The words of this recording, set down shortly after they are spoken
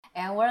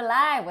And we're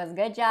live. What's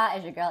good, y'all?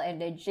 It's your girl,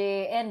 Inda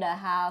G, in the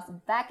house.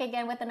 Back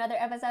again with another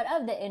episode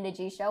of the Inda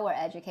G Show, where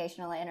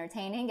educational and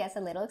entertaining gets a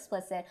little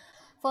explicit.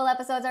 Full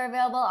episodes are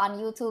available on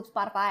YouTube,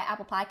 Spotify,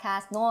 Apple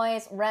Podcasts,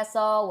 Noise,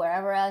 Resso,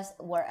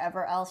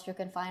 wherever else you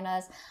can find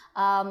us.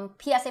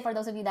 PSA for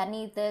those of you that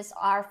need this,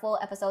 our full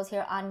episodes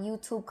here on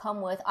YouTube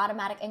come with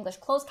automatic English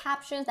closed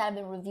captions that have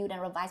been reviewed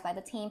and revised by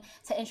the team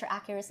to ensure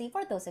accuracy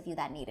for those of you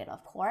that need it,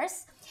 of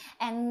course.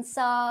 And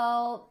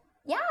so,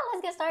 yeah,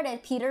 let's get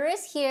started. Peter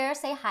is here.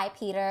 Say hi,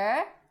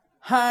 Peter.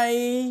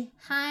 Hi.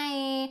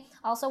 Hi.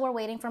 Also, we're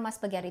waiting for my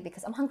spaghetti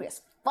because I'm hungry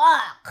as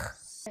fuck.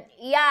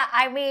 Yeah,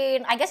 I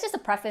mean, I guess just to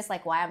preface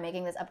like why I'm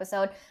making this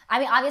episode. I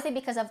mean, obviously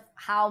because of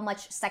how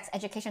much sex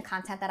education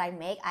content that I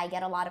make, I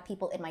get a lot of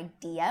people in my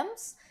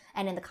DMs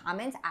and in the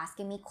comments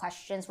asking me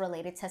questions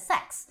related to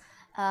sex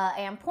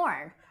and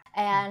porn.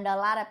 And a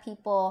lot of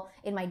people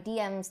in my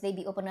DMs, they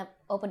be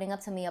opening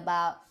up to me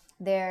about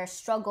their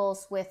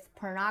struggles with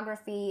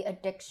pornography,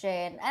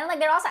 addiction, and like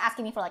they're also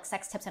asking me for like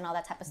sex tips and all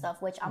that type of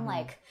stuff, which I'm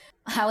like,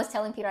 I was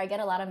telling Peter, I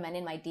get a lot of men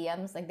in my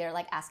DMs, like they're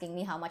like asking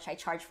me how much I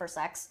charge for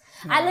sex.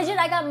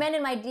 I got men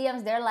in my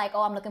DMs, they're like,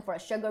 oh, I'm looking for a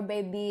sugar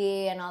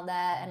baby and all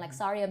that, and like,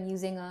 sorry, I'm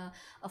using a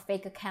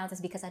fake account,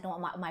 it's because I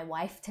don't want my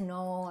wife to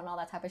know and all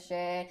that type of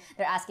shit.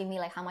 They're asking me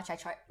like how much I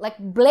charge, like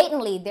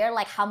blatantly, they're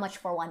like, how much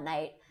for one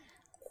night?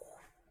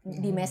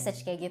 Di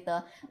message kayak gitu.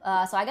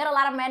 So I get a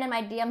lot of men in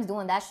my DMs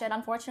doing that shit,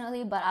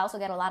 unfortunately, but I also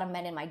get a lot of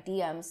men in my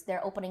DMs.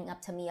 They're opening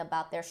up to me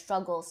about their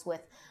struggles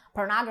with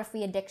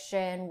pornography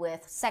addiction,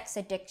 with sex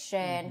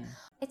addiction.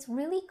 It's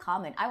really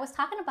common. I was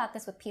talking about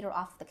this with Peter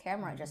off the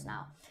camera just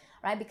now,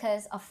 right?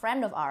 Because a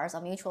friend of ours,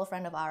 a mutual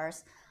friend of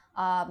ours,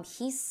 I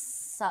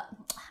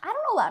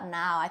don't know about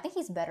now. I think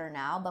he's better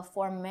now, but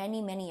for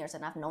many, many years,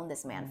 and I've known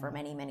this man for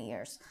many, many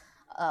years.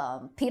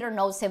 Peter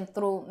knows him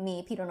through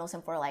me. Peter knows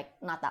him for like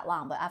not that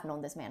long, but I've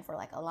known this man for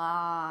like a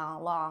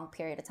long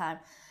period of time.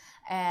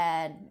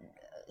 And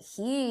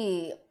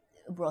his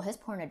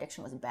porn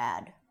addiction was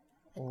bad.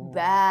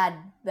 Bad.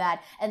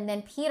 And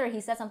then Peter,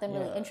 he said something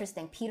really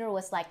interesting. Peter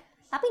was like,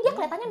 tapi dia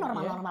kelihatannya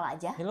normal-normal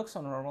aja. He looks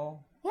so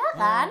normal. Ya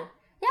kan?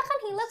 Ya kan,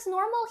 he looks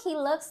normal. He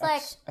looks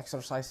like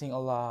exercising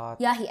a lot.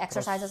 Yeah, he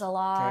exercises a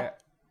lot.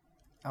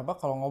 Kayak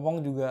kalau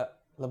ngomong juga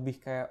lebih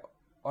kayak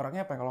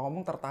orangnya apa ya, kalau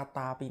ngomong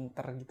tertata,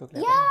 pinter gitu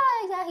kelihatannya.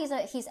 Yeah,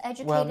 he's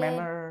educated.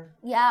 Well-mannered.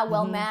 Yeah,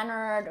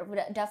 well-mannered.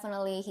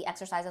 Definitely, he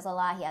exercises a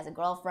lot. He has a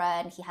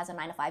girlfriend. He has a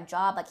 9-to-5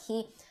 job. Like,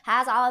 he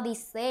has all of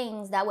these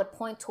things that would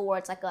point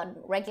towards like a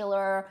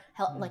regular,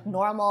 like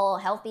normal,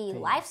 healthy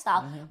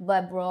lifestyle.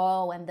 But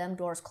bro, when them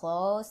doors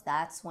close,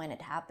 that's when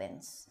it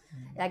happens.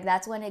 Like,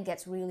 that's when it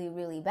gets really,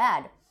 really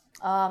bad.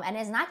 And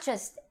it's not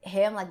just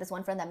him, like this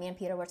one friend that me and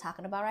Peter were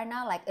talking about right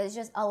now. Like, it's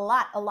just a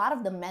lot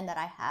of the men that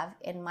I have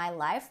in my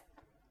life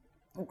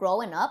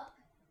growing up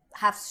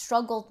have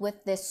struggled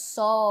with this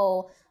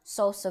so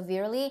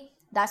severely.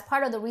 That's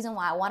part of the reason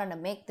why I wanted to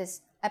make this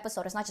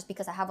episode. It's not just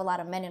because I have a lot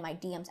of men in my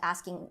DMs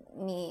asking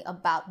me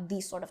about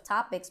these sort of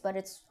topics, but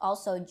it's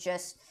also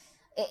just,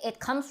 it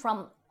comes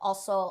from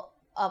also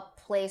a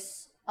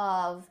place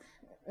of,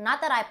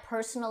 not that I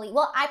personally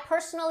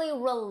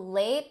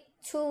relate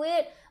to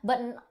it,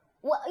 but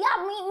well,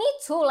 yeah, me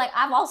too. Like,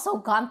 I've also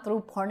gone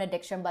through porn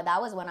addiction, but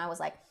that was when I was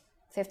like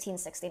 15,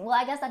 16. Well,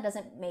 I guess that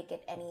doesn't make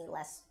it any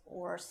less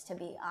worse, to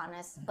be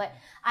honest. But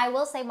I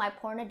will say my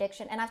porn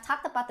addiction, and I've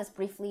talked about this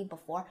briefly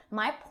before,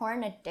 my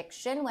porn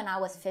addiction when I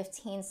was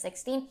 15,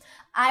 16,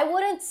 I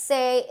wouldn't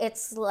say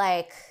it's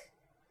like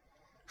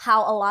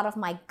how a lot of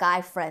my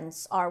guy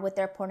friends are with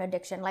their porn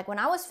addiction. Like, when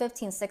I was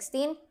 15,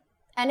 16,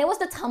 and it was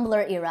the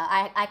Tumblr era,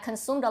 I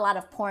consumed a lot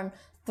of porn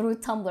through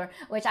Tumblr,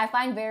 which I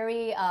find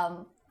very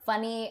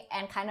funny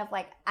and kind of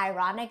like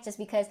ironic, just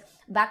because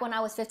back when I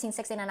was 15,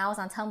 16 and I was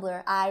on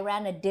Tumblr, I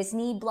ran a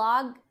Disney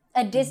blog,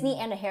 a Disney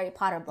and a Harry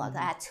Potter blog.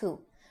 I had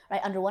two,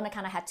 right? Under one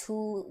account, I had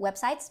two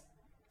websites,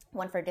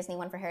 one for Disney,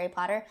 one for Harry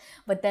Potter.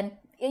 But then,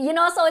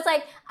 so it's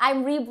like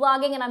I'm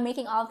reblogging and I'm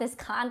making all this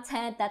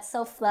content that's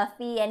so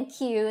fluffy and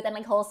cute and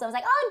like wholesome. It's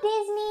like, oh,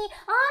 Disney,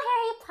 oh,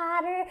 Harry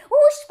Potter,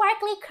 ooh,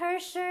 sparkly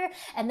cursor.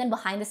 And then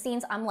behind the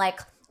scenes, I'm like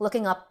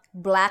looking up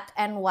black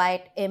and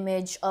white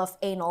image of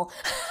anal.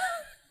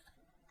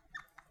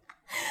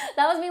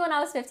 That was me when I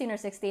was 15 or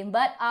 16.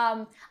 But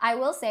I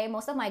will say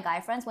most of my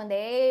guy friends, when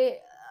they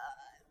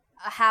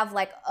have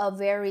like a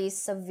very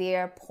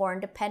severe porn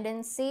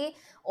dependency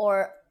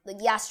or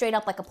straight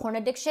up like a porn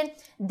addiction,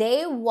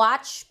 they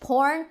watch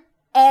porn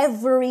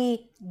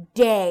every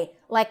day,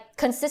 like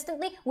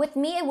consistently. With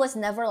me, it was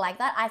never like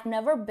that. I've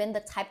never been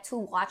the type to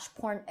watch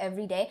porn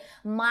every day.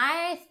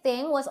 My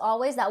thing was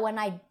always that when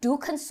I do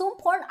consume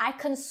porn, I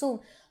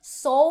consume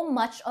so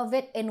much of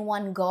it in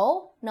one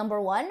go,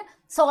 number one.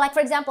 So like, for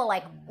example,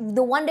 like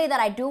the one day that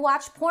I do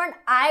watch porn,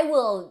 I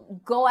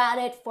will go at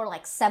it for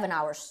like 7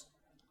 hours.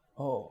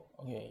 Oh,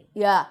 okay.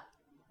 Yeah.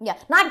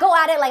 Not go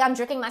at it like I'm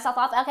jerking myself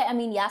off. Okay, I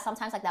mean, yeah,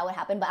 sometimes like that would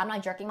happen, but I'm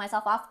not jerking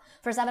myself off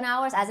for 7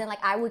 hours, as in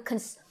like I would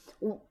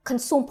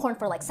consume porn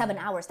for like 7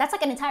 hours. That's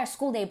like an entire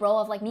school day, bro,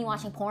 of like me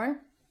watching porn.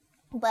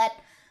 But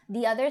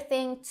the other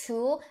thing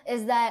too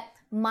is that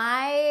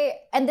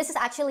and this is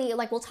actually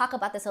like, we'll talk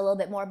about this a little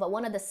bit more, but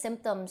one of the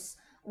symptoms,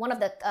 one of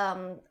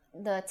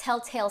the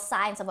telltale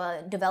signs of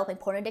a developing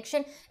porn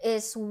addiction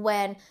is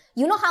when,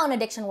 you know how an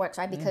addiction works,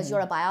 right? Because you're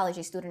a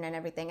biology student and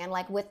everything. And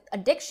like with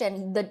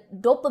addiction, the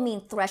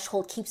dopamine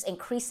threshold keeps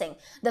increasing.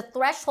 The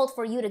threshold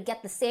for you to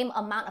get the same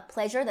amount of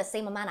pleasure, the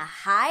same amount of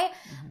high,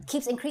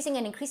 keeps increasing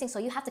and increasing. So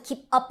you have to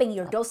keep upping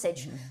your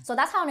dosage. So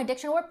that's how an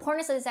addiction works.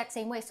 Porn is the exact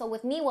same way. So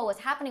with me, what was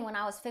happening when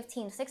I was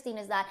 15, 16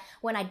 is that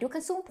when I do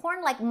consume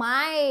porn, like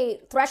my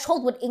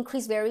threshold would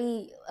increase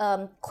very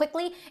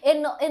quickly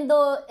in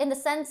the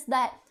sense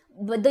that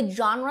the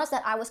genres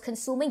that I was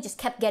consuming just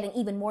kept getting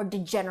even more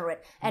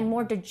degenerate and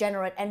more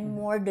degenerate and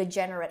more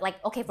degenerate.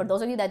 Like, okay, for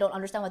those of you that don't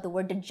understand what the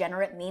word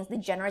degenerate means,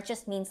 degenerate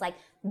just means like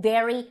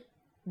very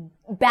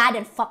bad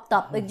and fucked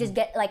up. Like, just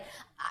get like,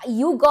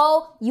 you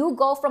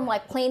go from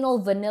like plain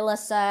old vanilla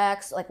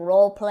sex, like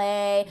role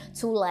play,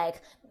 to like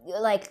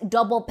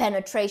double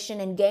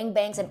penetration and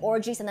gangbangs and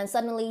orgies, and then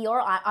suddenly you're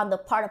on the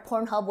part of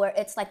Pornhub where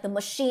it's like the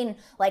machine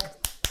like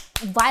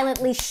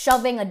violently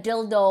shoving a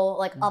dildo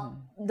like up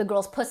the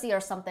girl's pussy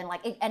or something,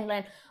 like it, and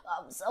then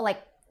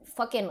like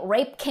fucking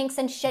rape kinks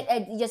and shit,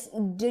 just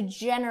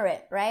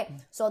degenerate, right?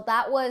 So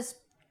that was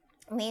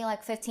me,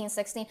 like 15,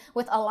 16.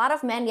 With a lot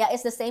of men, yeah,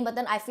 it's the same, but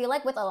then I feel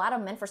like with a lot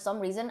of men, for some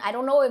reason, I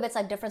don't know if it's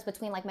a difference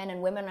between like men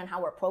and women and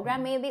how we're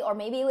programmed, maybe, or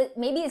maybe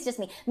it's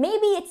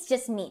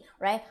just me,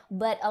 right?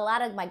 But a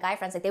lot of my guy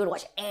friends, like, they would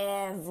watch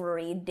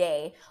every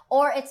day,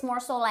 or it's more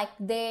so like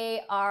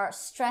they are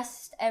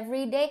stressed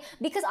every day,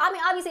 because I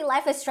mean, obviously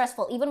life is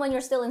stressful, even when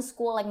you're still in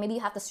school, like maybe you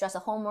have to stress a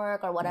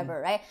homework or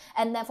whatever, right?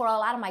 And then for a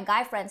lot of my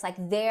guy friends,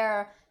 like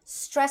their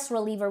stress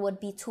reliever would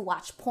be to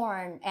watch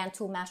porn and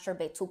to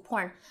masturbate to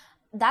porn.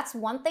 That's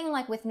one thing,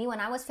 like with me when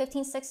I was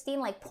 15, 16,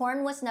 like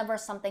porn was never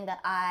something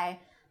that I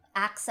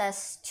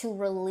accessed to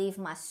relieve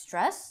my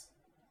stress.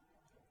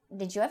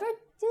 Did you ever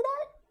do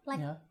that?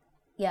 Like,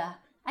 yeah.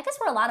 I guess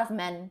for a lot of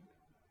men,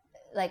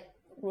 like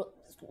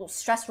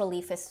stress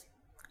relief is,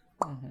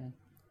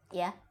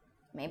 yeah,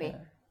 maybe. Yeah.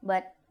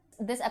 But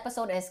this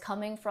episode is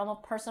coming from a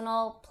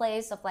personal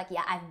place of like,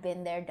 yeah, I've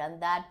been there, done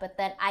that, but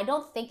then I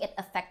don't think it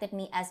affected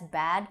me as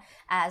bad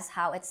as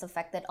how it's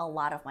affected a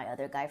lot of my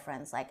other guy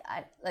friends. Like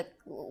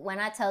when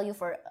I tell you,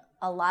 for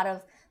a lot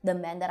of the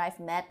men that I've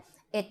met,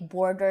 it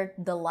bordered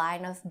the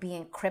line of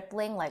being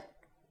crippling. Like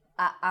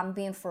I'm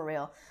being for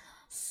real.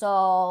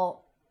 So,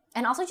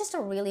 and also just to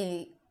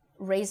really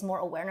raise more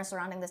awareness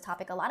surrounding this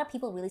topic, a lot of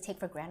people really take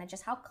for granted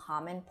just how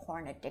common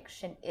porn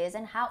addiction is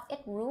and how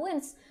it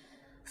ruins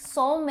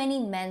so many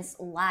men's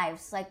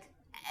lives. Like,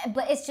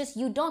 but it's just,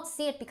 you don't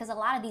see it because a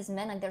lot of these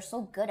men, like, they're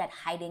so good at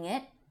hiding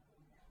it,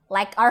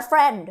 like our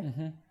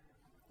friend.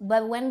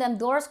 But when them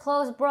doors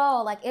close,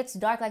 bro, like it's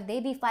dark, like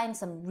they be fighting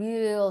some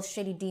real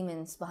shitty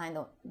demons behind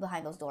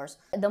those doors.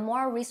 The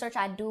more research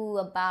I do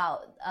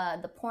about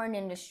the porn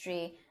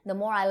industry, the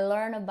more I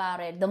learn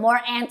about it, the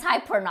more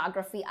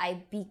anti-pornography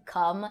I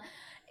become.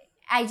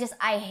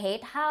 I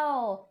hate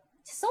how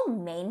so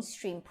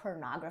mainstream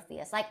pornography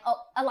is. Like,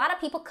 a lot of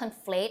people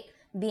conflate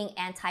being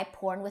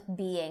anti-porn with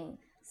being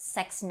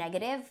sex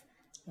negative.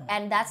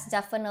 And that's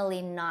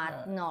definitely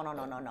not,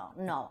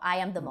 no. I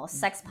am the most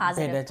sex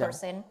positive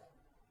person.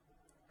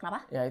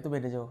 Kenapa? Ya, itu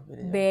beda jauh.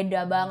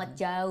 Beda banget,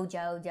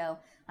 jauh.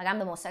 Like, I'm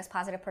the most sex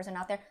positive person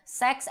out there.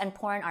 Sex and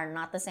porn are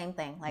not the same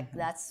thing. Like,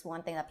 that's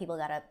one thing that people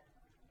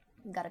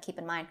gotta keep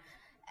in mind.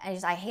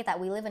 And I hate that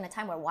we live in a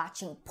time where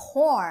watching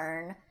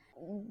porn,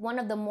 one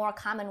of the more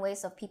common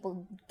ways of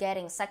people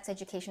getting sex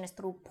education is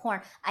through porn.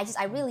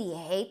 I really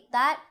hate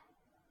that.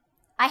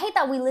 I hate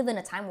that we live in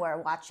a time where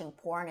watching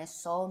porn is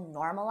so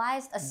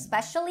normalized,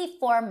 especially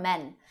for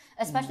men.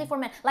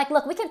 Like,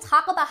 look, we can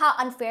talk about how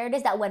unfair it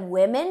is that when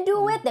women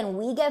do it, then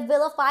we get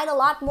vilified a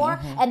lot more.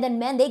 And then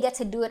men, they get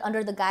to do it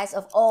under the guise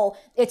of,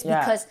 it's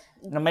because...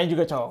 namanya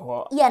juga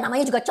cowok. Yeah,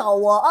 namanya juga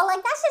cowok. Oh,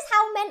 like, that's just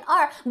how men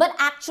are. But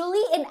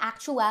actually, in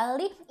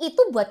actuality,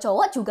 itu buat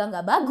cowok juga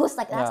nggak bagus.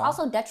 Like, that's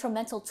also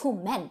detrimental to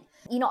men.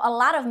 You know, a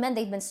lot of men,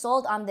 they've been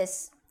sold on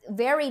this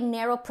very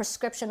narrow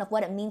prescription of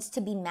what it means to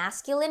be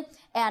masculine.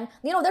 And,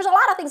 you know, there's a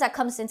lot of things that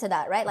comes into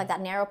that, right? Like that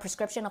narrow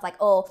prescription of like,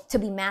 to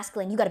be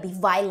masculine, you gotta be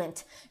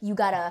violent. You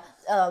gotta,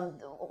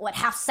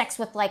 have sex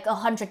with like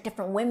 100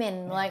 different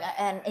women, like,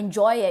 and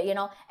enjoy it, you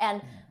know?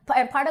 And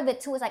part of it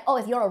too is like,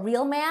 if you're a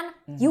real man,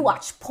 you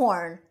watch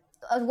porn.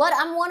 What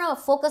I want to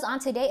focus on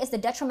today is the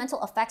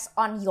detrimental effects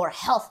on your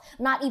health,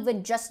 not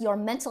even just your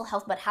mental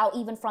health, but how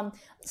even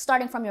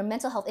starting from your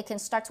mental health, it can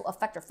start to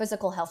affect your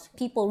physical health.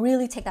 People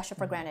really take that shit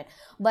for granted.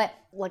 But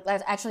like,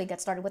 let's actually get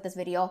started with this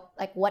video.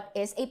 Like, what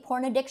is a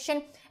porn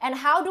addiction and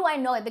how do I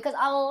know it? Because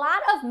a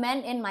lot of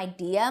men in my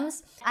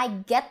DMs, I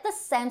get the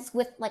sense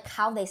with like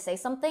how they say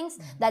some things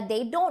that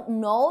they don't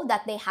know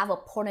that they have a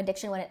porn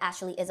addiction when it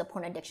actually is a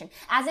porn addiction.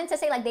 As in to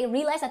say, like, they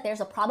realize that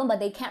there's a problem,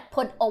 but they can't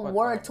put a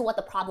word to what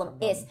the problem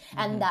is.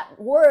 And that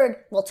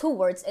word, well, 2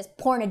 words, is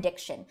porn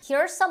addiction. Here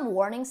are some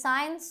warning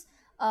signs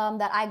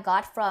that I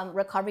got from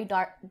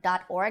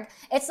recovery.org.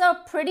 It's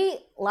a pretty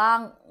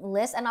long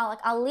list, and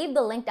I'll leave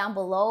the link down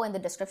below in the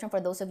description for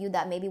those of you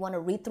that maybe want to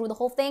read through the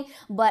whole thing.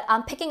 But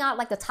I'm picking out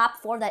like the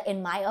top 4 that,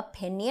 in my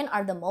opinion,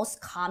 are the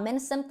most common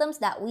symptoms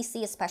that we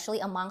see, especially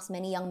amongst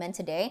many young men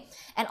today,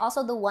 and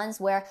also the ones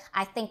where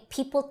I think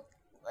people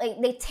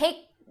they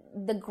take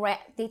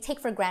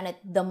for granted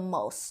the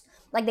most.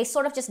 Like they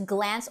sort of just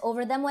glance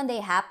over them when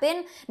they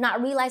happen,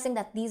 not realizing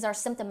that these are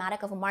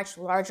symptomatic of a much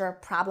larger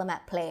problem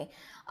at play.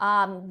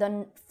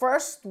 The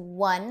first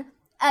one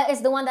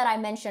is the one that I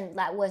mentioned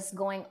that was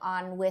going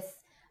on with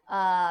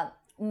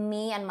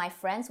me and my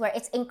friends, where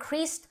it's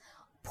increased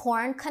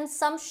porn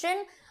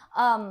consumption.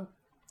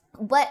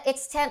 But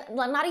it's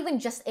not even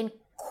just in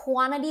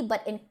quantity,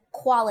 but in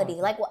quality.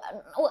 Like,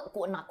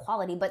 not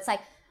quality, but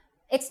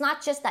it's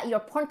not just that your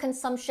porn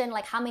consumption,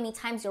 like how many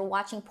times you're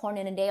watching porn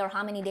in a day or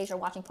how many days you're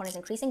watching porn is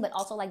increasing, but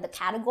also like the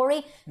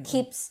category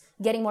keeps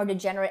getting more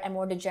degenerate and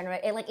more degenerate.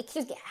 It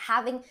keeps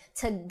having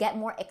to get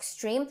more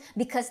extreme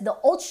because the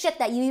old shit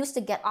that you used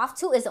to get off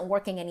to isn't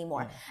working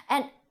anymore.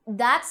 And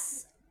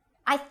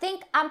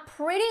I'm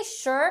pretty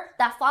sure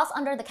that falls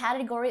under the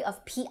category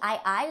of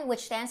PII,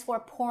 which stands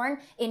for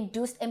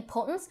porn-induced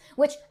impotence,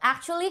 which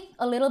actually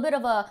a little bit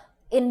of a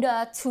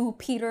Inda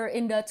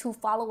to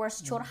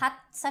followers churhat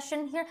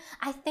session here.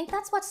 I think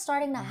that's what's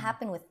starting to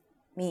happen with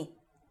me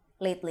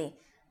lately.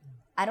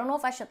 I don't know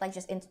if I should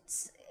just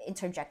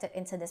interject it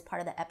into this part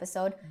of the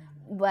episode,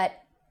 but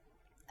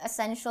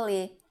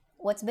essentially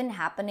what's been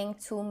happening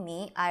to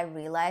me, I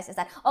realize, is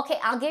that, okay,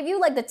 I'll give you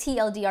like the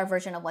TLDR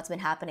version of what's been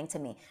happening to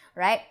me,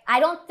 right? I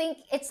don't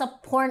think it's a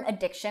porn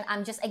addiction.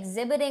 I'm just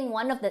exhibiting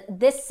one of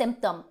this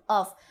symptom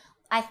of,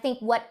 I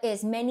think, what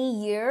is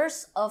many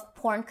years of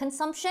porn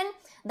consumption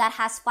that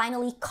has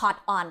finally caught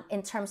on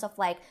in terms of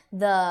like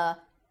the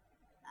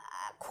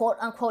quote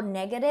unquote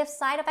negative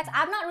side effects.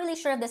 I'm not really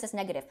sure if this is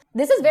negative.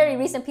 This is very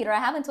recent, Peter. I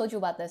haven't told you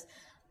about this.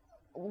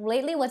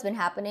 Lately, what's been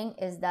happening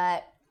is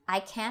that I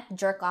can't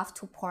jerk off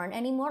to porn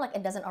anymore. Like,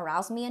 it doesn't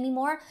arouse me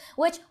anymore,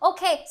 which,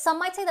 okay, some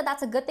might say that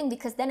that's a good thing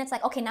because then it's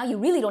like, okay, now you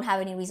really don't have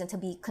any reason to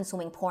be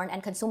consuming porn,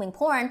 and consuming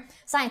porn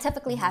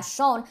scientifically has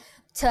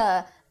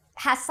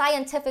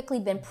scientifically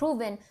been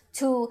proven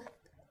to,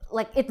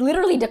 like, it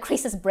literally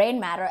decreases brain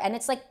matter, and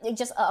it's like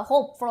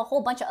for a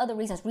whole bunch of other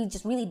reasons,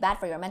 really bad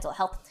for your mental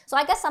health. So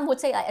I guess some would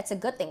say it's a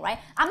good thing, right?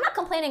 I'm not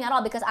complaining at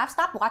all because I've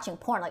stopped watching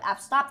porn. Like,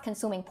 I've stopped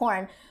consuming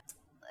porn.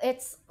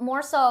 It's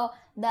more so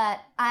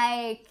that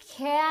I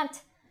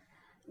can't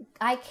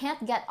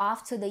get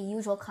off to the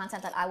usual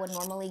content that I would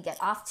normally get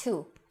off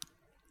to.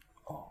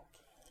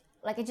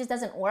 Like, it just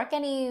doesn't work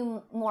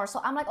anymore.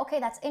 So I'm like, okay,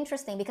 that's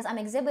interesting because I'm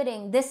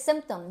exhibiting this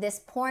symptom, this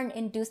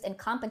porn-induced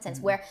incompetence,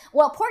 where,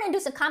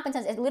 porn-induced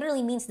incompetence, it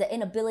literally means the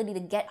inability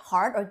to get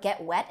hard or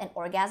get wet and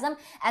orgasm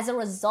as a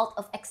result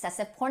of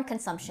excessive porn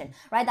consumption,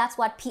 right? That's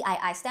what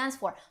PII stands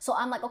for. So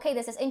I'm like, okay,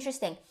 this is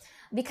interesting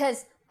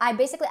because I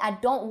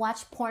don't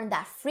watch porn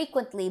that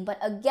frequently, but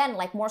again,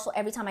 like, more so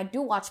every time I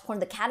do watch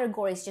porn, the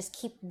categories just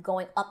keep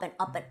going up and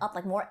up and up,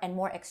 like more and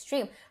more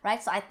extreme,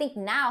 right? So I think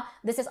now,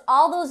 this is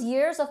all those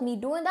years of me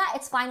doing that,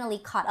 it's finally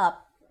caught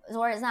up.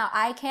 Whereas now,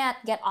 I can't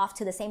get off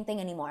to the same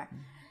thing anymore.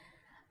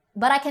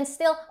 But I can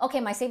still,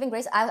 my saving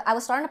grace, I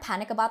was starting to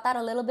panic about that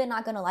a little bit,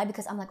 not gonna lie,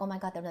 because I'm like, oh my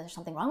God, there's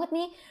something wrong with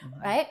me,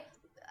 right?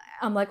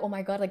 I'm like, oh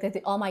my God,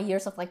 like all my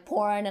years of like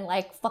porn and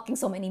like fucking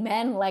so many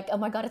men, like, oh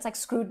my God, it's like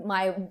screwed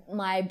my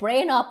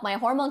brain up, my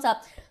hormones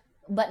up.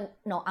 But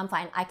no, I'm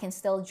fine. I can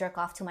still jerk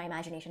off to my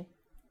imagination.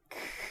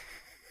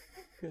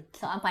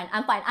 So I'm fine.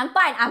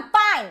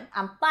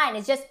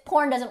 It's just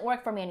porn doesn't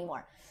work for me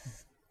anymore.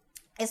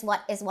 Is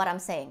what I'm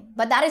saying.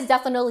 But that is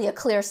definitely a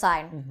clear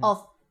sign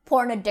of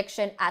porn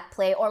addiction at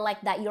play, or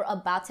like that you're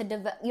about to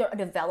you're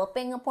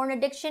developing a porn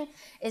addiction,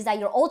 is that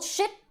your old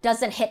shit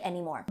doesn't hit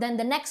anymore. Then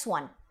the next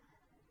one.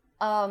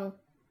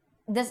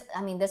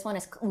 This one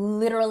is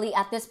literally,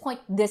 at this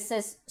point, this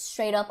is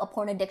straight up a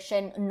porn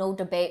addiction, no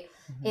debate.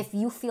 If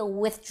you feel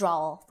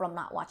withdrawal from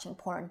not watching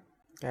porn.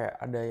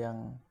 Kayak ada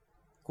yang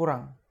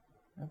kurang.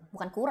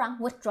 Bukan kurang,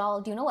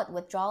 withdrawal. Do you know what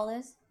withdrawal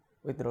is?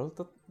 Withdrawal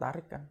itu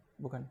tarik kan,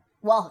 bukan?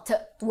 Well, to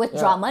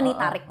withdraw money,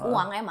 tarik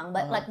uang emang.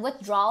 But like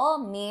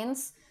withdrawal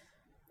means,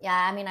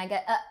 I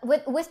get,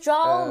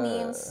 withdrawal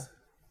means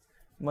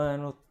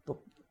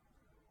menutup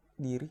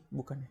diri,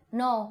 bukan?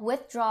 No,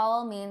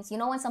 withdrawal means,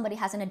 when somebody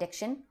has an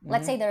addiction,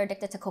 let's say they're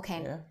addicted to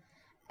cocaine,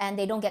 and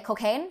they don't get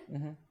cocaine,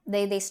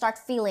 they start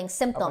feeling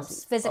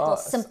symptoms, physical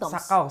symptoms.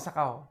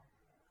 Sakau.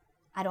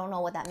 I don't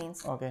know what that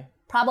means. Okay.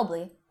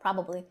 Probably,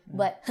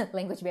 but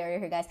language barrier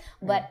here, guys.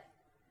 But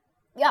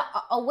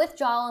a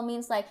withdrawal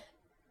means like,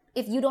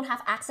 if you don't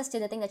have access to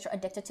the thing that you're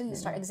addicted to, you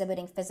start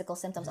exhibiting physical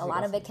symptoms. A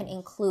lot of it can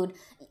include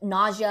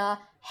nausea,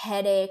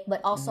 headache, but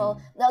also,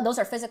 those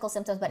are physical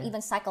symptoms, but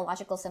even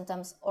psychological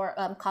symptoms or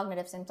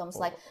cognitive symptoms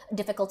like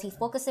difficulty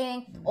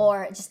focusing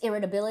or just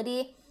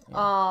irritability.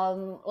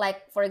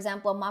 Like, for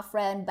example, my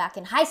friend back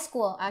in high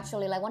school,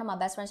 actually, like one of my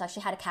best friends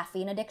actually had a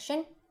caffeine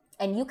addiction,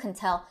 and you can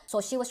tell.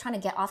 So she was trying to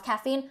get off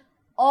caffeine.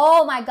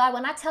 Oh my God,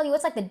 when I tell you,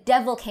 it's like the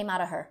devil came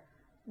out of her.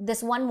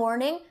 This one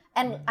morning,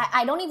 And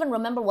I don't even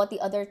remember what the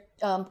other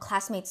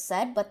classmates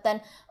said, but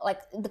then like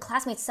the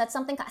classmates said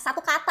something,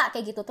 satu kata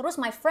kayak gitu. Terus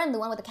my friend, the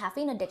one with the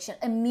caffeine addiction,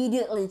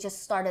 immediately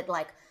just started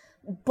like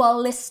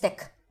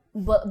ballistic,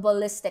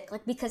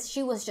 like because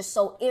she was just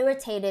so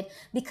irritated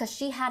because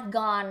she had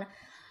gone,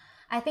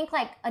 I think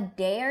like a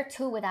day or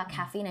two without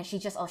caffeine and she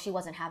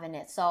wasn't having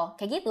it. So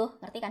kayak gitu,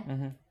 ngerti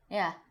kan?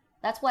 Yeah.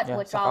 That's what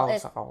withdrawal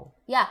is.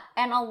 Yeah,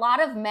 and a lot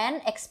of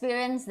men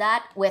experience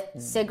that with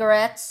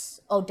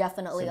cigarettes. Oh,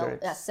 definitely.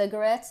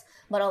 Cigarettes.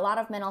 But a lot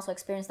of men also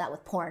experience that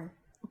with porn.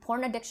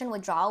 Porn addiction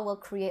withdrawal will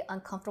create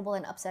uncomfortable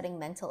and upsetting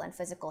mental and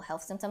physical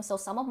health symptoms. So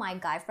some of my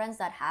guy friends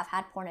that have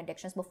had porn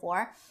addictions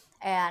before,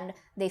 and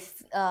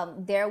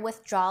their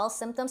withdrawal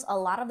symptoms, a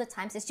lot of the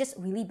times it's just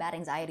really bad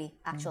anxiety,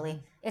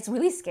 actually. It's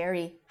really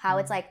scary how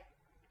it's like,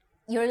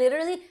 you're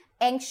literally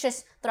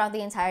anxious throughout the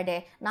entire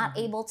day, not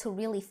able to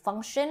really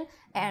function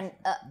and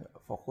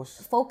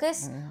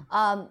focus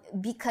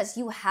because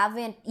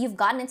you've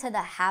gotten into the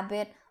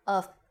habit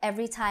of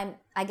every time,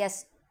 I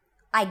guess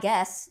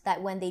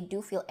that when they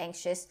do feel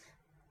anxious,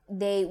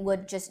 they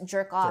would just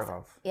jerk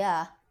off.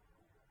 Yeah.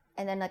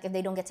 And then like if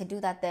they don't get to do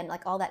that, then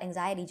like all that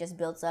anxiety just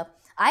builds up.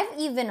 I've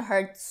even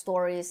heard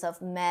stories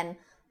of men,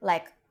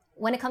 like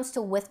when it comes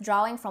to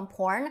withdrawing from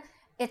porn,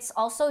 it's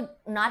also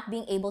not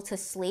being able to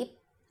sleep.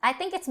 I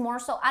think it's more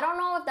so, I don't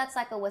know if that's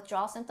like a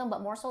withdrawal symptom,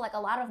 but more so like a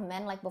lot of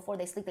men, like before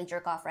they sleep, they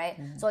jerk off, right?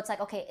 So it's like,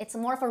 okay, it's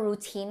more of a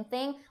routine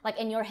thing. Like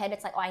in your head,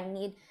 it's like,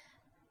 oh,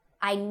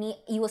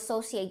 you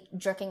associate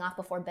jerking off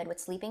before bed with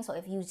sleeping. So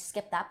if you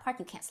skip that part,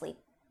 you can't sleep.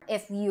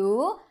 If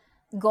you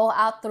go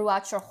out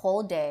throughout your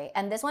whole day,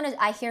 and this one is,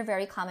 I hear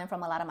very common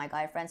from a lot of my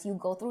guy friends, you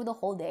go through the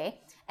whole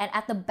day, and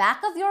at the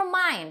back of your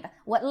mind,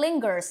 what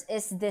lingers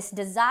is this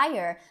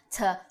desire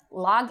to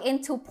log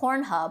into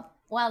Pornhub.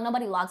 Well,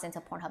 nobody logs into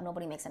Pornhub,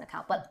 nobody makes an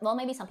account, but well,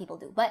 maybe some people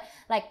do. But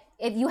like,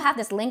 if you have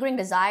this lingering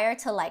desire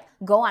to like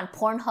go on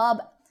Pornhub,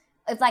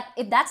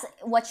 if that's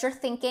what you're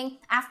thinking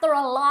after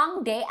a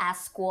long day at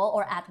school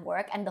or at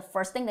work, and the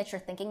first thing that you're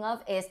thinking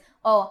of is,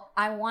 oh,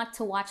 I want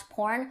to watch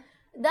porn,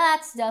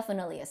 that's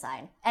definitely a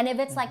sign. And if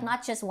it's like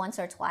not just once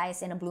or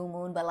twice in a blue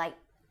moon, but like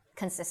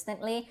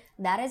consistently,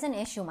 that is an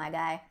issue, my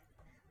guy.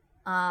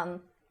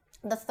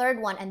 The third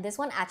one, and this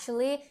one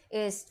actually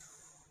is,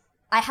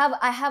 I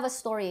have a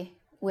story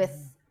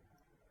with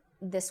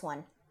this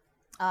one.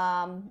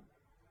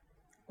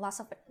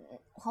 Loss of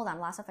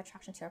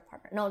attraction to your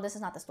partner. No, this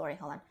is not the story.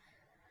 Hold on.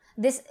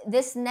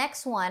 This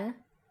next one,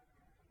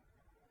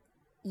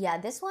 yeah,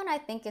 this one I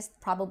think is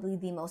probably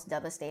the most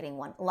devastating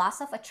one.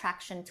 Loss of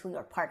attraction to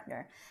your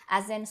partner.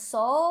 As in,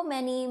 so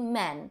many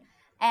men,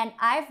 and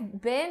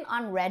I've been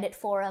on Reddit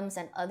forums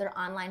and other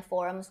online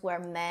forums where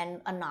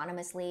men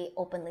anonymously,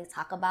 openly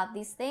talk about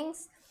these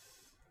things.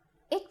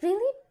 It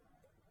really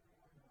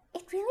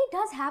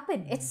does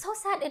happen. It's so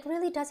sad. It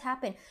really does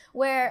happen.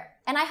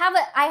 And I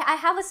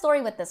have a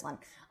story with this one.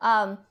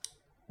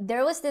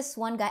 There was this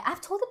one guy,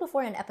 I've told it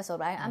before in an episode,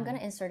 right? I'm going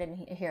to insert it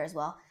in here as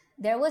well.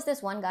 There was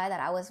this one guy that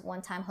I was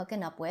one time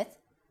hooking up with.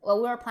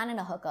 Well, we were planning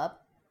to hook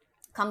up.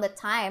 Come the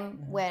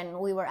time when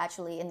we were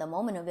actually in the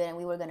moment of it and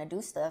we were going to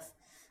do stuff,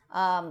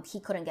 he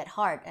couldn't get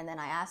hard. And then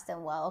I asked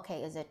him, well,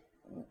 okay, is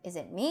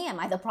it me? Am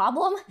I the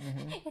problem?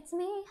 It's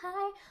me.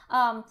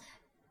 Hi.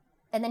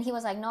 And then he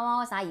was like, no,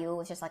 it's not you.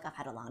 It's just like, I've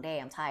had a long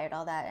day. I'm tired,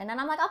 all that. And then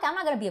I'm like, okay, I'm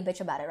not going to be a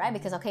bitch about it, right?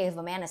 Because, okay, if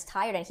a man is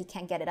tired and he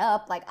can't get it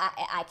up, like,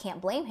 I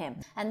can't blame him.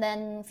 And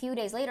then a few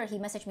days later, he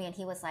messaged me and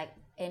he was like,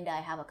 and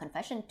I have a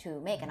confession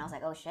to make. And I was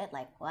like, oh, shit,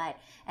 like, what?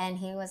 And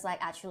he was like,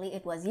 actually,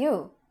 it was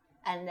you.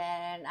 And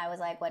then I was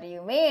like, what do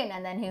you mean?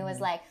 And then he was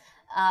like,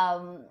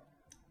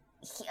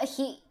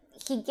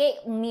 he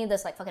gave me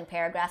this, like, fucking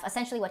paragraph.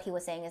 Essentially, what he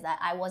was saying is that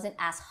I wasn't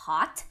as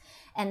hot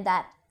and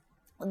that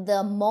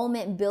the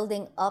moment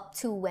building up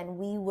to when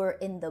we were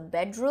in the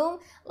bedroom,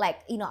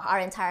 like, you know, our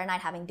entire night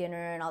having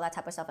dinner and all that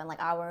type of stuff, and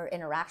like our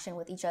interaction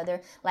with each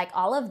other, like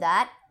all of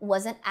that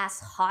wasn't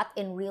as hot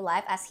in real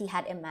life as he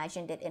had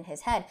imagined it in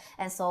his head.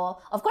 And so,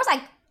 of course,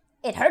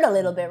 it hurt a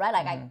little bit, right?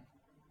 Like, I'm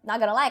not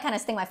gonna lie, it kind of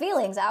sting my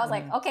feelings. I was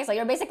like, okay, so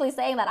you're basically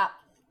saying that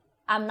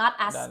I'm not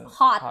as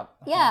hot.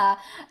 Yeah.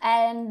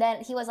 And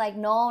then he was like,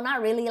 no,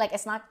 not really. Like,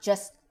 it's not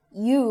just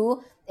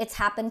you. It's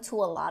happened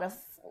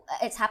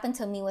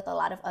to me with a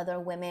lot of other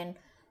women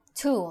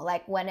too.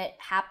 Like when it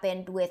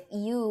happened with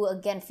you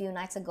again a few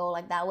nights ago,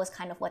 like that was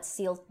kind of what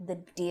sealed the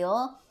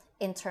deal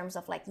in terms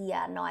of like,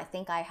 yeah, no, I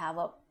think I have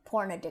a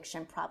porn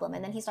addiction problem.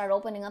 And then he started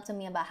opening up to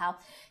me about how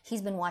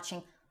he's been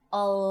watching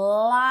a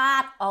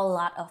lot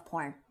of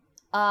porn.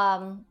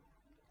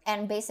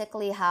 And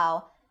basically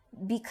how,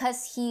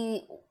 because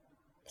he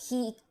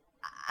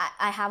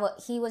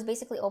was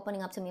basically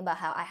opening up to me about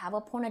how I have a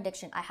porn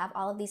addiction. I have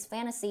all of these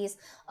fantasies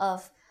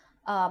of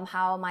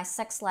how my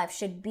sex life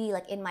should be,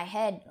 like in my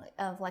head,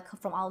 of like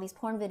from all these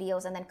porn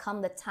videos, and then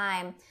come the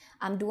time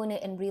I'm doing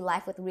it in real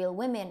life with real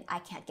women, I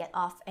can't get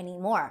off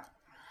anymore.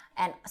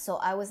 And so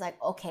I was like,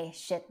 okay,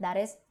 shit, that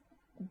is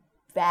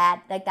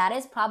bad. Like that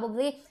is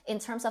probably, in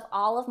terms of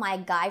all of my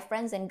guy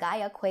friends and guy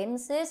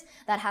acquaintances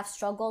that have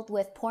struggled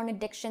with porn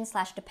addiction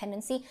 /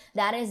 dependency,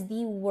 that is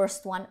the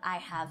worst one I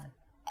have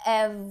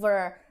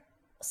ever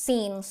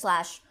seen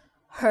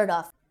 / heard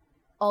of.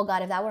 Oh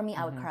God, if that were me,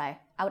 I would cry.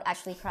 I would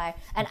actually cry.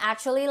 And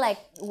actually, like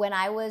when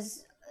I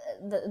was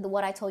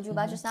what I told you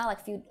about just now,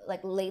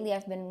 like lately,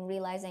 I've been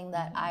realizing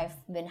that I've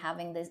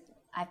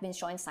been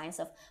showing signs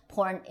of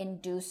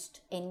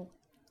porn-induced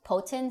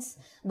impotence,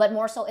 but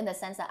more so in the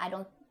sense that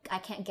I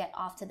can't get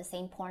off to the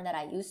same porn that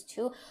I used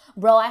to.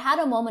 Bro, I had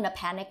a moment of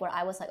panic where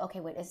I was like, okay,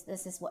 wait,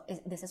 this is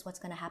what's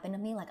gonna happen to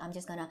me? Like, I'm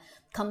just gonna,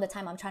 come the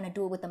time I'm trying to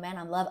do it with the man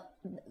I love,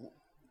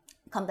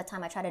 come the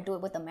time I try to do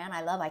it with the man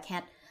I love, I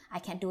can't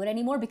do it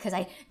anymore because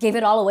I gave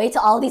it all away to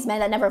all these men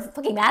that never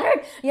fucking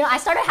mattered. You know, I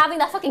started having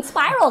that fucking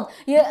spiral.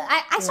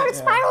 I started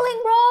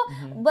spiraling,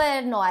 bro.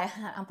 But no,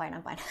 I'm fine.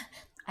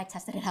 I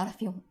tested it out a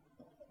few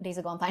days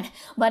ago. I'm fine.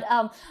 But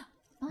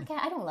okay,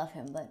 I don't love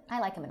him, but I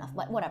like him enough.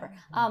 But whatever.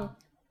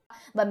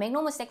 But make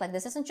no mistake, like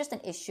this isn't just an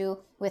issue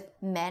with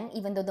men,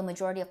 even though the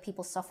majority of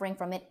people suffering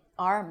from it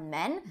are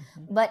men.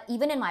 But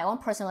even in my own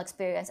personal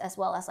experience, as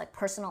well as like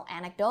personal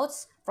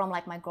anecdotes from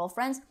like my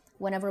girlfriends,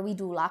 whenever we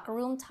do locker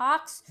room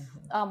talks,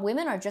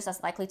 women are just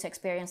as likely to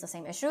experience the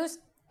same issues.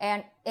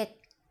 And it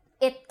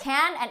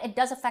can and it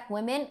does affect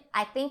women.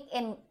 I think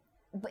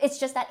it's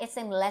just that it's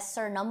in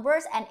lesser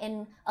numbers and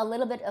in a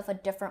little bit of a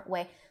different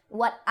way.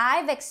 What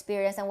I've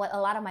experienced and what a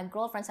lot of my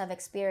girlfriends have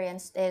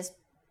experienced is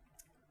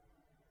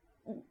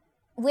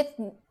with,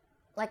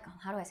 like,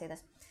 how do I say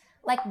this?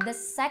 Like, the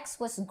sex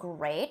was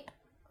great.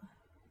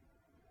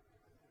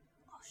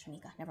 Oh,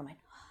 Shanika, never mind.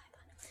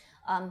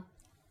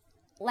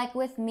 Like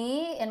with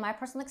me, in my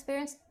personal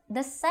experience,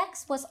 the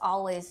sex was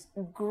always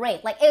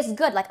great. Like, it's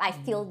good. Like, I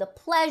feel the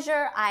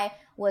pleasure. I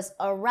was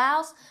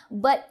aroused.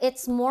 But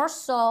it's more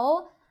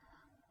so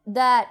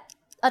that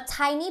a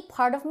tiny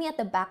part of me at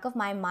the back of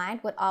my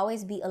mind would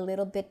always be a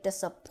little bit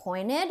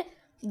disappointed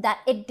that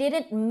it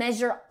didn't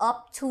measure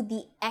up to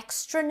the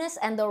extraness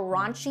and the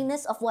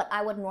raunchiness of what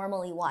I would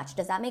normally watch.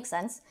 Does that make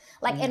sense?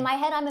 Like, in my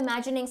head, I'm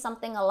imagining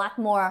something a lot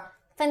more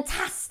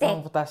fantastic.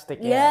 Fantastic,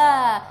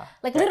 yeah.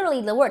 Like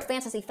literally the word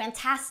fantasy,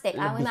 fantastic.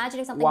 I'm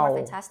imagining something more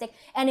fantastic.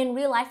 And in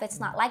real life, it's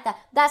not like that.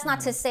 That's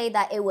not to say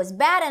that it was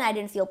bad and I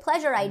didn't feel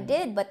pleasure. I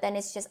did, but then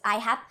it's just,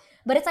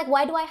 but it's like,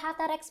 why do I have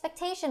that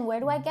expectation? Where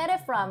do I get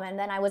it from? And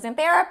then I was in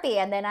therapy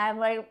and then I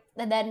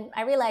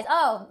realized,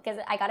 oh, because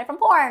I got it from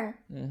porn,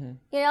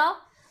 you know?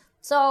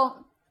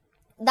 So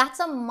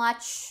that's a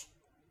much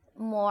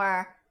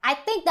more, I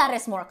think that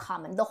is more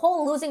common. The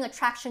whole losing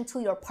attraction to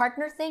your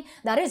partner thing,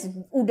 that is,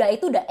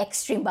 itu udah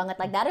extreme banget.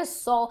 Like that is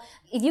so,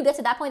 if you get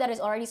to that point, that is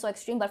already so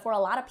extreme. But for a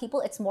lot of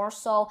people, it's more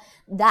so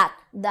that,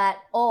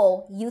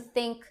 oh, you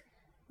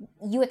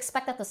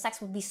expect that the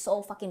sex would be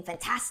so fucking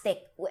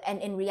fantastic.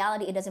 And in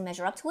reality, it doesn't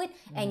measure up to it.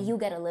 And you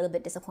get a little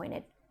bit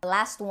disappointed. The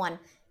last one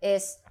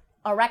is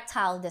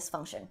erectile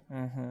dysfunction.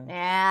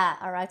 Yeah,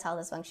 erectile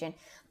dysfunction.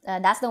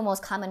 That's the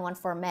most common one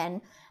for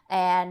men.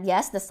 And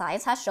yes, the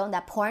science has shown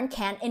that porn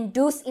can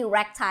induce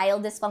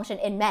erectile dysfunction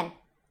in men.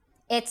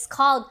 It's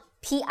called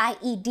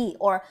PIED,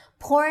 or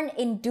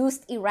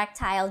porn-induced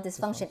erectile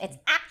dysfunction. It's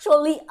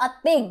actually a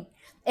thing.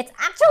 It's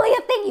actually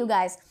a thing, you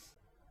guys.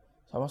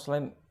 Sama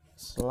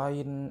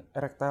selain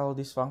erectile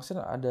dysfunction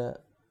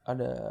ada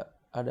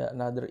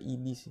another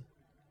ED sih.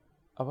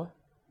 Apa?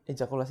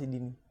 Ejakulasi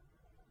dini.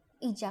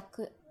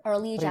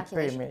 Early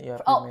ejaculation.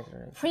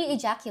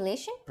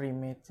 Pre-ejaculation?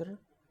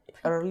 Premature.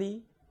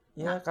 Early.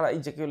 Ya, kalau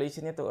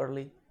ejaculationnya tuh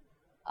early.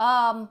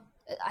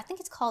 I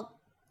think it's called,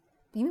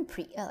 you mean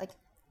like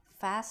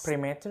fast?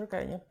 Premature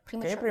kayaknya.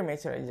 Kayaknya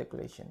premature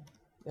ejaculation.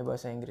 Ya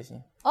bahasa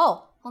Inggrisnya.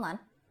 Oh, hold on.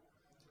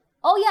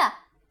 Oh yeah,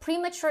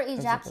 premature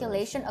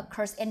ejaculation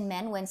occurs in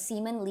men when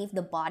semen leave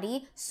the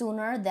body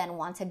sooner than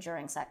wanted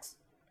during sex.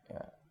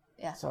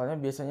 Ya. Soalnya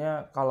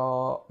biasanya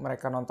kalau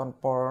mereka nonton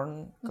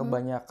porn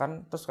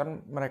kebanyakan, terus kan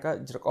mereka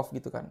jerk off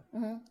gitu kan,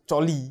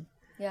 coli.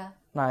 Yeah.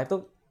 Nah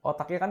itu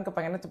otaknya kan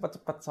kepengennya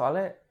cepet-cepet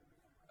soalnya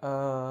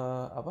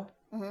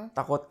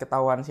takut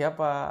ketahuan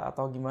siapa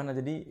atau gimana,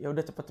 jadi ya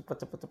udah cepet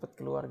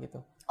keluar gitu.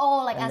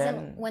 Oh, like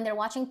in when they're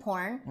watching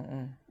porn,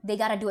 they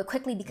gotta do it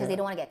quickly because they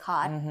don't want to get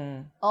caught.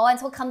 Oh,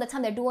 and so come the time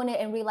they're doing it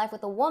in real life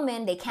with a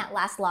woman, they can't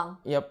last long.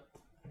 Yep.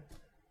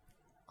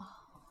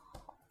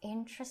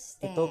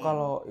 Interesting. Itu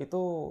kalau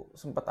itu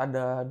sempat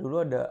ada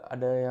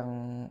yang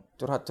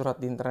curhat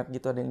di internet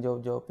gitu, ada yang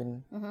jawabin.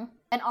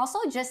 And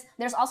also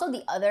there's also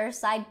the other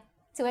side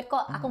to it.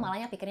 Kok aku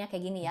malahnya pikirnya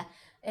kayak gini ya.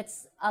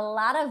 It's a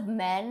lot of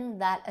men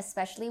that,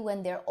 especially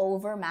when they're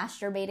over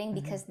masturbating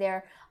because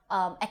they're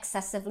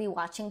excessively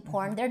watching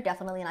porn, they're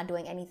definitely not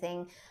doing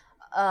anything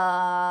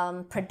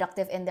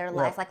productive in their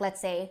life. Like let's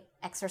say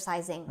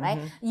exercising,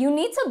 right? You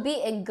need to be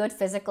in good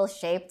physical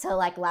shape to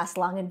like last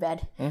long in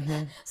bed.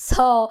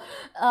 So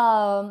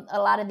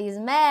a lot of these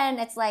men,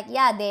 it's like,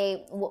 yeah,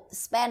 they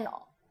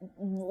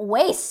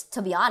waste,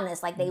 to be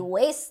honest, like they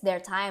waste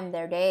their time,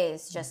 their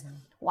days just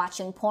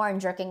watching porn,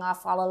 jerking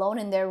off all alone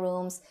in their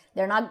rooms.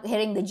 They're not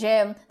hitting the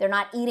gym. They're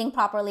not eating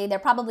properly. They're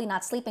probably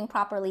not sleeping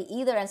properly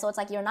either. And so it's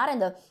like you're not in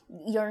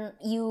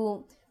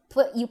you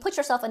put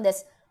yourself in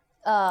this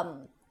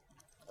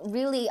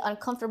really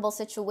uncomfortable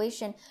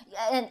situation.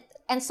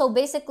 And so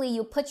basically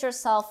you put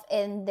yourself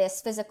in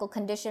this physical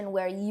condition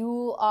where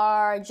you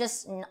are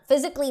just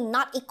physically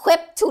not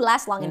equipped to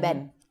last long in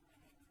bed.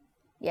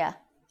 Yeah.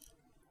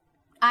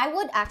 I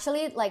would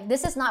actually, like,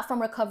 this is not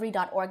from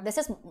recovery.org. This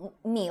is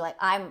me, like,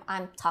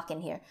 I'm talking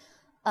here.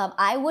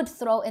 I would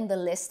throw in the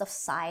list of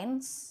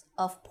signs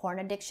of porn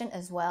addiction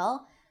as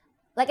well.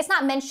 Like, it's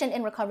not mentioned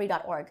in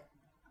recovery.org,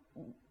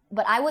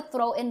 but I would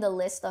throw in the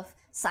list of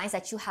signs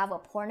that you have a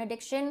porn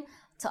addiction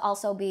to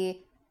also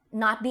be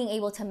not being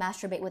able to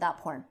masturbate without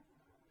porn.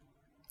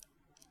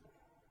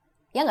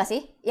 Yeah, nggak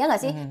sih? Yeah, nggak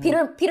sih?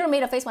 Peter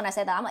made a face when I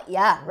said that. I'm like,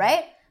 yeah,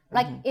 right?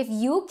 Like, if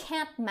you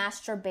can't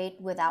masturbate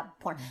without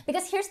porn.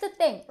 Because here's the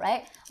thing,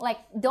 right? Like,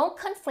 don't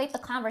conflate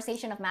the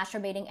conversation of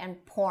masturbating and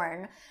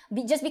porn.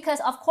 Just because,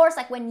 of course,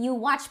 like, when you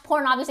watch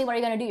porn, obviously, what are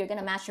you going to do? You're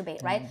going to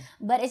masturbate, right?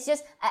 But it's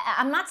just,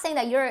 I'm not saying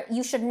that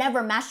you should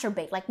never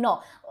masturbate. Like,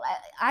 no.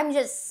 I'm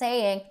just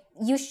saying,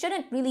 you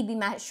shouldn't really be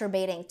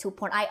masturbating to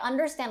porn. I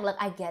understand, look,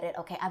 I get it.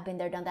 Okay, I've been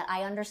there, done that.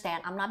 I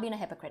understand. I'm not being a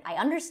hypocrite. I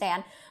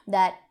understand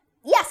that,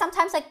 yeah,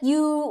 sometimes, like,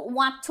 you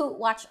want to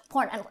watch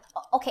porn. And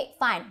okay,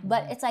 fine.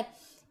 But it's like,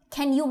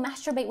 can you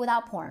masturbate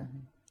without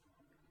porn?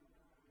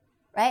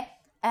 Right?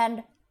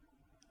 And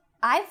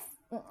I've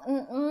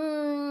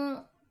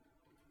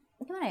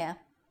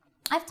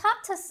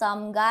talked to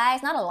some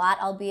guys, not a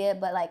lot, albeit,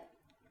 but like,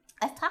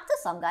 I've talked to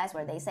some guys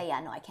where they say, yeah,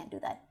 no, I can't do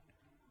that.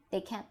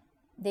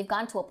 They've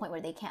gone to a point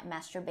where they can't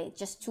masturbate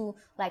just to,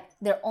 like,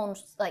 their own,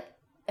 like,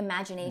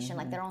 imagination,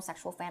 like, their own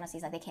sexual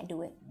fantasies, like, they can't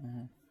do it.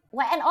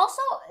 Well, and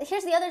also,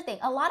 here's the other thing.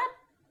 A lot of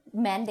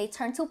men, they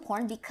turn to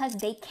porn because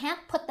they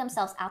can't put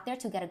themselves out there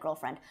to get a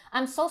girlfriend.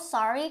 I'm so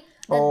sorry.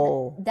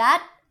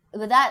 That's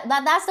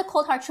the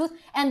cold hard truth.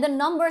 And the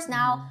numbers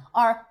now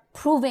are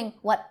proving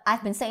what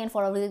I've been saying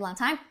for a really long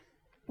time.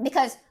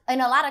 Because in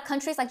a lot of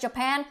countries like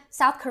Japan,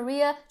 South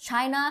Korea,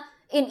 China,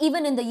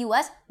 even in the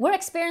US, we're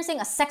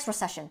experiencing a sex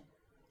recession.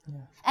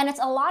 And it's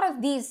a lot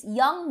of these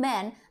young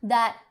men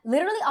that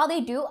literally all they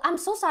do, I'm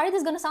so sorry, this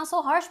is going to sound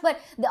so harsh, but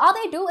all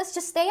they do is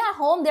just stay at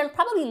home. They're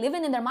probably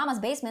living in their mama's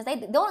basements. They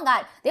don't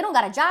got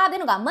a job. They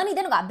don't got money.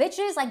 They don't got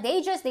bitches. Like, they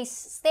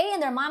stay in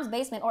their mom's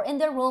basement or in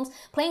their rooms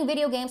playing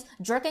video games,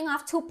 jerking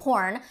off to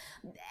porn.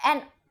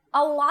 And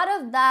a lot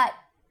of that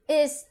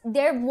is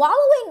they're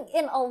wallowing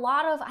in a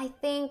lot of, I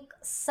think,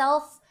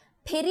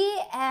 self-pity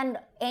and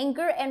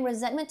anger and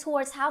resentment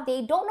towards how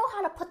they don't know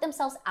how to put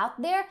themselves out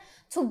there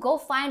to go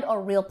find a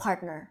real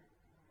partner.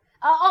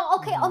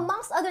 Okay,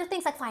 amongst other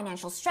things like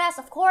financial stress,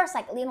 of course,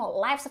 like, you know,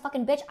 life's a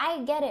fucking bitch. I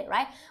get it,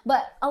 right?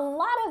 But a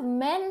lot of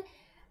men,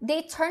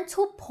 they turn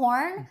to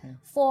porn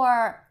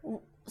for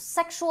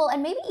sexual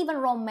and maybe even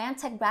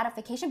romantic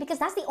gratification because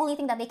that's the only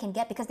thing that they can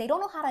get because they don't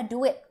know how to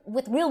do it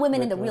with real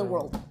women in the real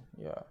world.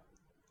 Yeah.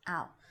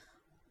 Ow.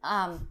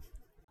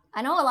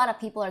 I know a lot of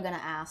people are gonna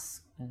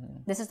ask,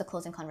 this is the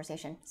closing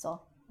conversation,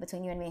 so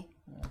between you and me.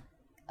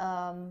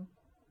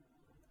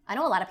 I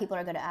know a lot of people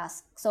are gonna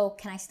ask, so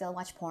can I still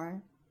watch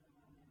porn?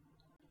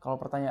 Kalau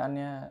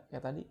pertanyaannya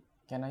kayak tadi,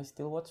 can I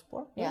still watch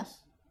porn? Yeah.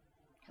 Yes.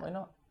 Why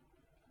not?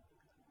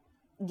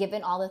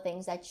 Given all the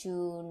things that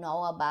you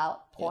know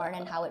about porn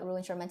and how it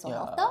ruins your mental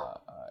health, though?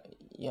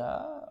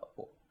 Yeah.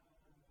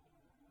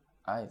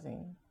 I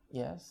think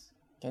yes.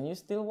 Can you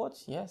still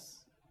watch?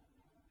 Yes.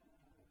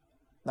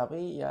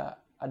 Tapi ya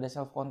ada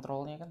self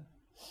controlnya kan?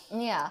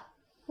 Yeah.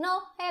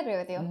 No, I agree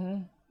with you.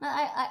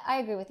 I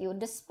agree with you.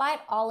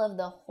 Despite all of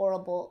the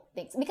horrible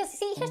things, because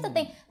see, here's the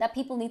thing that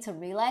people need to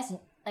realize: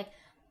 like,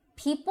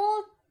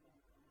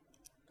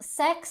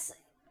 sex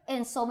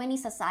in so many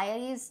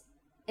societies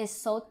is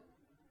so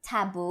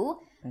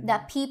taboo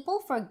that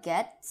people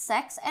forget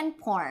sex and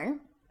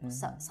porn,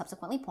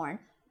 subsequently porn.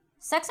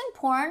 Sex and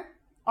porn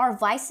are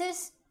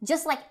vices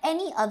just like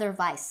any other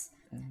vice.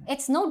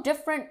 It's no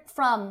different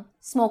from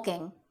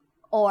smoking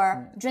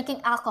or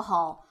drinking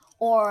alcohol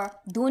or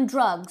doing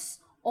drugs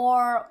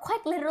or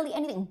quite literally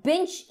anything.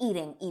 Binge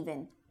eating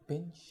even.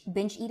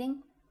 Binge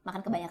eating?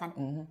 Makan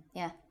kebanyakan.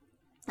 Yeah.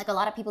 Like, a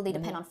lot of people, they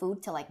depend on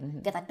food to, like,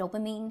 get that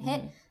dopamine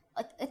hit.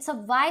 Like, it's a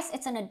vice,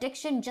 it's an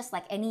addiction just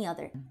like any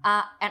other.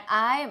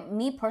 And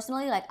me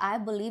personally, like, I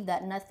believe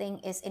that nothing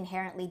is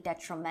inherently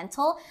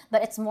detrimental,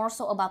 but it's more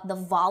so about the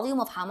volume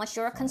of how much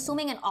you're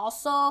consuming and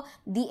also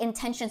the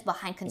intentions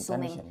behind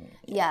consuming.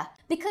 Yeah.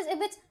 Because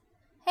if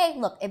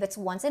it's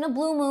once in a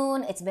blue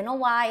moon, it's been a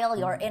while,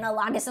 you're in a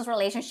long distance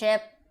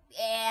relationship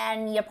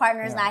and your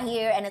partner's not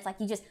here, and it's like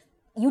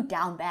you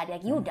down bad,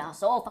 like, you down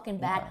so fucking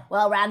bad.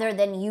 Well, rather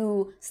than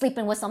you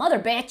sleeping with some other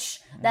bitch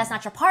that's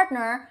not your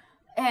partner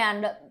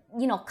and,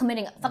 you know,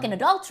 committing fucking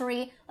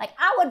adultery, like,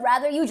 I would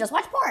rather you just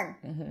watch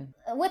porn.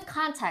 With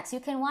context. You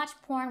can watch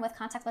porn with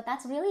context, but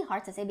that's really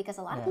hard to say because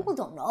a lot of people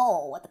don't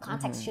know what the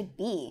context should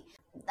be.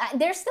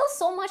 There's still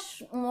so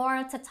much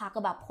more to talk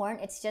about porn.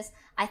 It's just,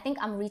 I think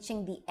I'm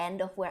reaching the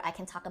end of where I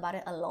can talk about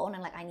it alone,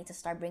 and, like, I need to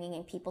start bringing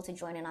in people to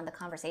join in on the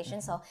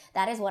conversation. So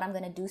that is what I'm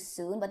going to do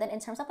soon. But then in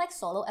terms of, like,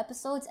 solo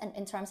episodes and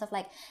in terms of,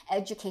 like,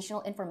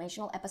 educational,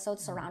 informational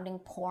episodes surrounding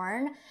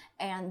porn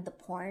and the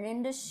porn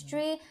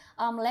industry,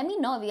 let me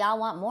know if y'all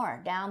want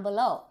more down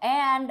below.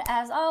 And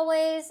as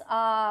always,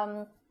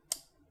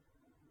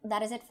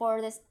 that is it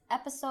for this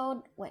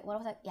episode. Wait, what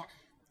was I? Yeah.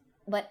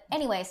 But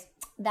anyways,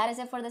 that is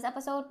it for this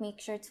episode. Make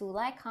sure to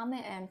like,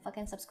 comment, and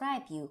fucking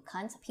subscribe, you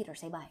cunts. Peter,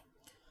 say bye.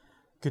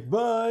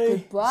 Goodbye.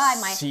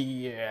 Goodbye.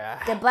 See ya.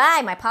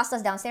 Goodbye. My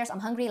pasta's downstairs. I'm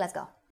hungry. Let's go.